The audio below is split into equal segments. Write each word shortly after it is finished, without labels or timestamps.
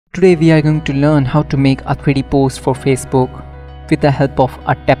Today we are going to learn how to make a 3D post for Facebook with the help of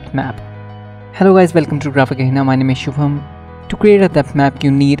a depth map. Hello guys, welcome to Graphic Arena. My name is Shubham. To create a depth map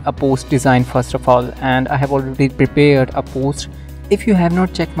you need a post design first of all, and I have already prepared a post. If you have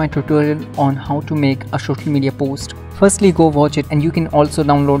not checked my tutorial on how to make a social media post, firstly go watch it, and you can also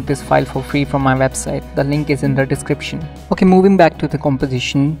download this file for free from my website. The link is in the description. Okay, moving back to the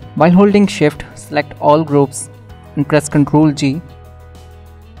composition. While holding shift, select all groups and press Ctrl G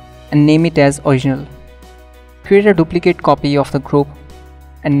and name it as original. Create a duplicate copy of the group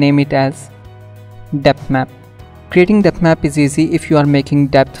and name it as depth map. Creating depth map is easy if you are making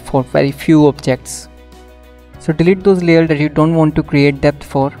depth for very few objects. So delete those layers that you don't want to create depth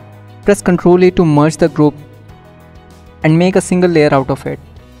for. Press Ctrl A to merge the group and make a single layer out of it.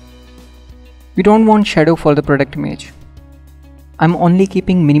 We don't want shadow for the product image. I'm only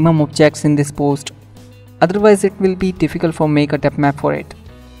keeping minimum objects in this post, otherwise it will be difficult for make a depth map for it.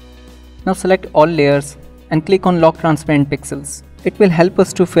 Now select all layers and click on lock transparent pixels. It will help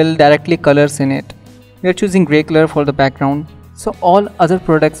us to fill directly colors in it. We are choosing gray color for the background, so all other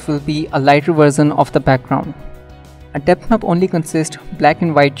products will be a lighter version of the background. A depth map only consists black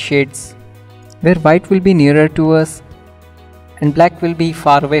and white shades, where white will be nearer to us and black will be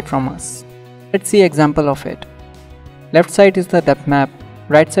far away from us. Let's see example of it. Left side is the depth map,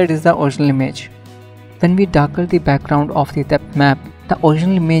 right side is the original image. When we darken the background of the depth map, the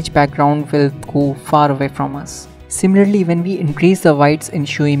original image background will go far away from us. Similarly, when we increase the whites in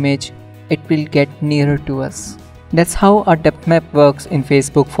show image, it will get nearer to us. That's how our depth map works in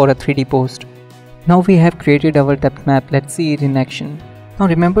Facebook for a 3D post. Now we have created our depth map. Let's see it in action. Now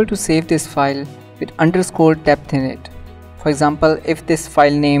remember to save this file with underscore depth in it. For example, if this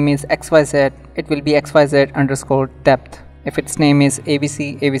file name is XYZ, it will be XYZ underscore depth. If its name is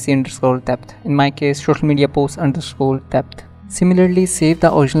ABC, ABC underscore depth. In my case, social media post underscore depth. Similarly, save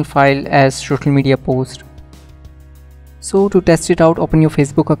the original file as social media post. So to test it out, open your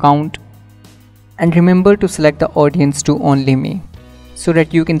Facebook account and remember to select the audience to only me, so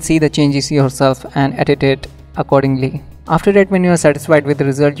that you can see the changes yourself and edit it accordingly. After that, when you are satisfied with the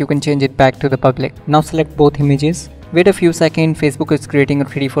result, you can change it back to the public. Now select both images. Wait a few seconds, Facebook is creating a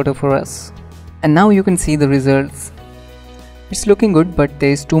 3D photo for us. And now you can see the results. It's looking good, but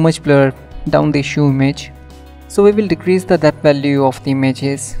there is too much blur down the shoe image. So we will decrease the depth value of the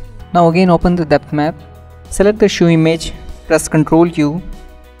images. Now again open the depth map. Select the shoe image, press Ctrl U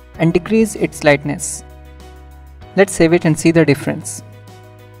and decrease its lightness. Let's save it and see the difference.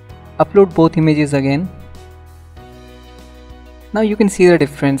 Upload both images again. Now you can see the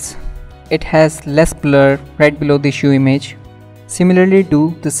difference. It has less blur right below the shoe image. Similarly,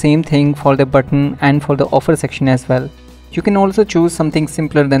 do the same thing for the button and for the offer section as well. You can also choose something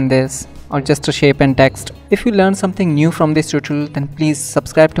simpler than this, or just a shape and text. If you learned something new from this tutorial, then please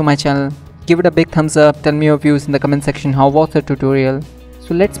subscribe to my channel. Give it a big thumbs up. Tell me your views in the comment section. How was the tutorial?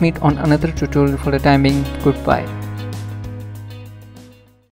 So let's meet on another tutorial. For the time being, goodbye.